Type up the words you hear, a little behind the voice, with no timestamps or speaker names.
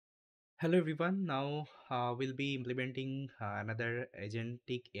Hello everyone. Now we'll be implementing another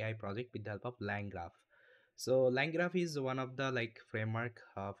agentic AI project with the help of LangGraph. So LangGraph is one of the framework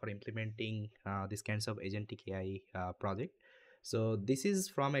for implementing these kinds of agentic AI project. So this is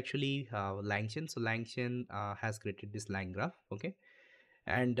from actually LangChain. So LangChain has created this LangGraph. Okay,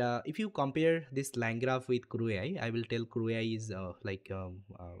 and if you compare this LangGraph with crewai, I will tell crewai is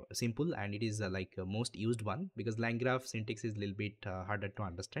simple, and it is most used one because LangGraph syntax is a little bit harder to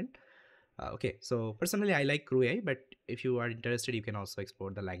understand. Okay, so personally I like crewai, but if you are interested you can also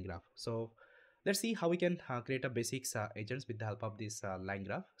explore the line graph. So let's see how we can create a basics agents with the help of this line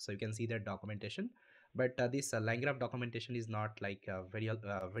graph. So you can see their documentation, but this line graph documentation is not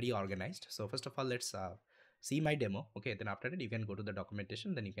very organized. So first of all, let's see my demo. Okay, then after that you can go to the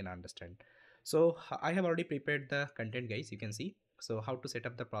documentation, then you can understand. So I have already prepared the content, guys. You can see. So how to set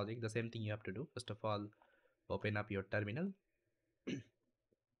up the project, the same thing you have to do. First of all, open up your terminal.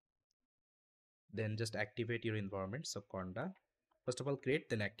 Then just activate your environment. So conda, first of all create,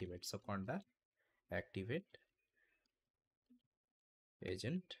 then activate. So conda activate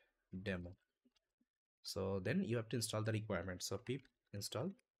agent demo. So then you have to install the requirement. So pip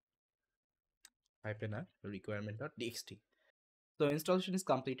install -r requirement.txt. So installation is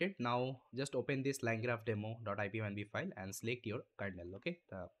completed. Now just open this langgraph demo.ipynb file and select your kernel. Okay,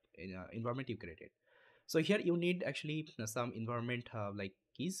 the environment you created. So here you need actually some environment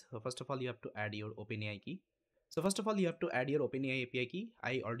keys. So first of all, you have to add your OpenAI key. So first of all, you have to add your OpenAI API key.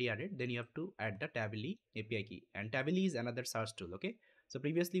 I already added. Then you have to add the Tabili API key. And Tabili is another search tool. Okay. So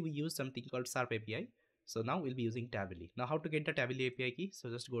previously we used something called SARP API. So now we'll be using Tabili. Now how to get the Tabili API key? So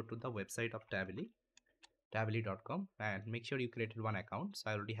just go to the website of Tabili, tabili.com, and make sure you created one account.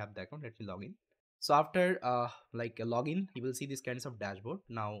 So I already have the account. Let me log in. So after a login, you will see this kinds of dashboard.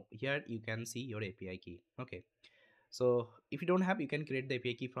 Now here you can see your API key. Okay. So if you don't have, you can create the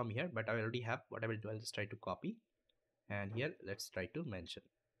API key from here, but I already have. What I will do, I'll just try to copy, and here let's try to mention.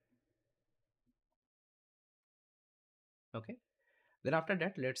 Okay. Then after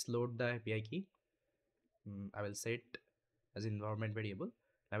that, let's load the API key. I will set as environment variable.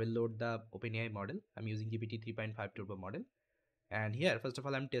 I will load the OpenAI model. I'm using GPT 3.5 turbo model. And here, first of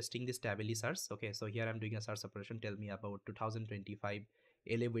all, I'm testing this Tabili search. Okay, so here I'm doing a search operation. Tell me about 2025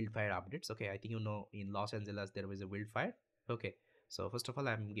 LA wildfire updates. Okay, I think you know in Los Angeles there was a wildfire. Okay, so first of all,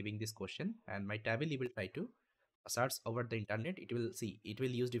 I'm giving this question, and my Tabili will try to search over the internet. It will see, it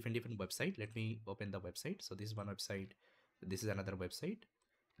will use different website. Let me open the website. So this is one website, this is another website,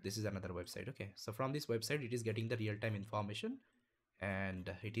 this is another website. Okay, so from this website it is getting the real-time information and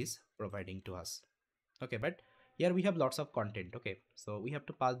it is providing to us. Okay, but here we have lots of content. Okay, so we have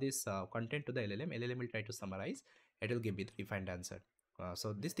to pass this content to the LLM will try to summarize, it will give me the defined answer.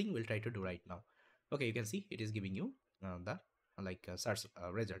 So this thing we'll try to do right now. Okay, you can see it is giving you the search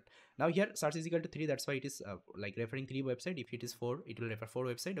result. Now here search is equal to 3, that's why it is referring 3 website. If it is 4, it will refer 4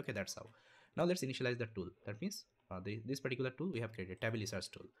 website. Okay, that's how. Now let's initialize the tool. That means this particular tool we have created, Tabili search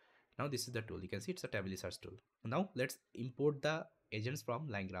tool. Now this is the tool, you can see it's a Tabili search tool. Now let's import the agents from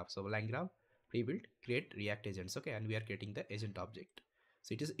LangGraph. So LangGraph pre-built create react agents. Okay, and we are creating the agent object.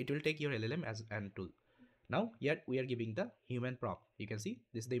 So it will take your LLM as an tool. Now here we are giving the human prompt. You can see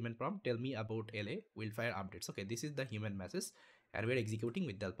this is the human prompt. Tell me about LA wildfire updates. Okay, this is the human message, and we are executing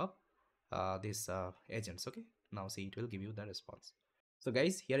with the help of these agents. Okay, now see, it will give you the response. So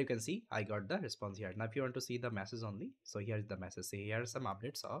guys, here you can see I got the response here. Now if you want to see the message only, so here is the message. Say here are some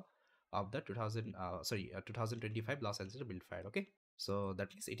updates of the 2025 Los Angeles wildfire. Okay, so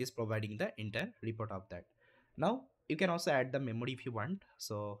that means it is providing the entire report of that. Now you can also add the memory if you want.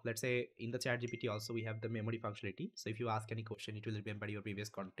 So let's say in the chat GPT also we have the memory functionality. So if you ask any question, it will remember your previous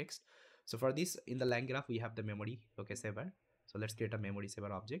context. So for this, in the LangGraph we have the memory, okay, saver. So let's create a memory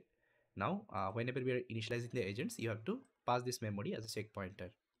saver object. Now whenever we are initializing the agents, you have to pass this memory as a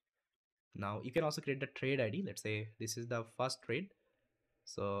checkpointer. Now you can also create the trade ID. Let's say this is the first trade.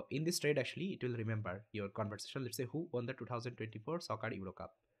 So in this trade, actually, it will remember your conversation. Let's say who won the 2024 Soccer Euro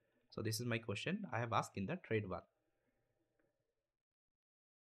Cup. So this is my question I have asked in the trade one.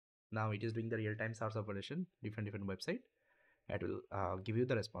 Now it is doing the real-time search operation, different website. It will give you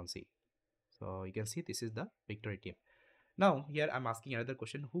the response. So you can see this is the victory team. Now here I'm asking another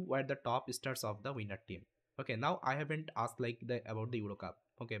question: who were the top stars of the winner team? Okay, now I haven't asked about the Euro Cup.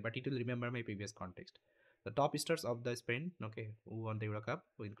 Okay, but it will remember my previous context. The top stars of the Spain. Okay, who won the Euro Cup?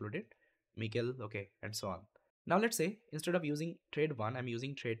 Who included Miguel. Okay, and so on. Now let's say instead of using trade 1, I'm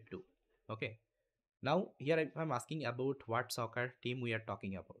using trade 2. Okay. Now here I'm asking about what soccer team we are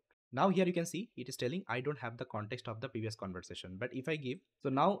talking about. Now here you can see it is telling I don't have the context of the previous conversation. But if I give, so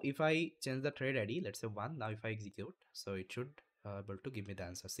now if I change the trade ID, let's say 1, now if I execute, so it should able to give me the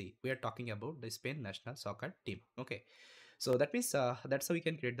answer. See, we are talking about the Spain national soccer team. Okay, so that means that's how we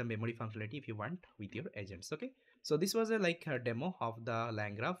can create the memory functionality if you want with your agents. Okay, so this was a like a demo of the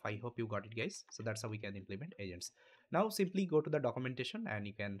LangGraph. I hope you got it, guys. So that's how we can implement agents. Now simply go to the documentation and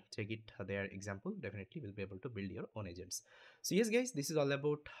you can check it their example. Definitely will be able to build your own agents. So yes guys, this is all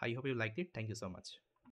about. I hope you liked it. Thank you so much.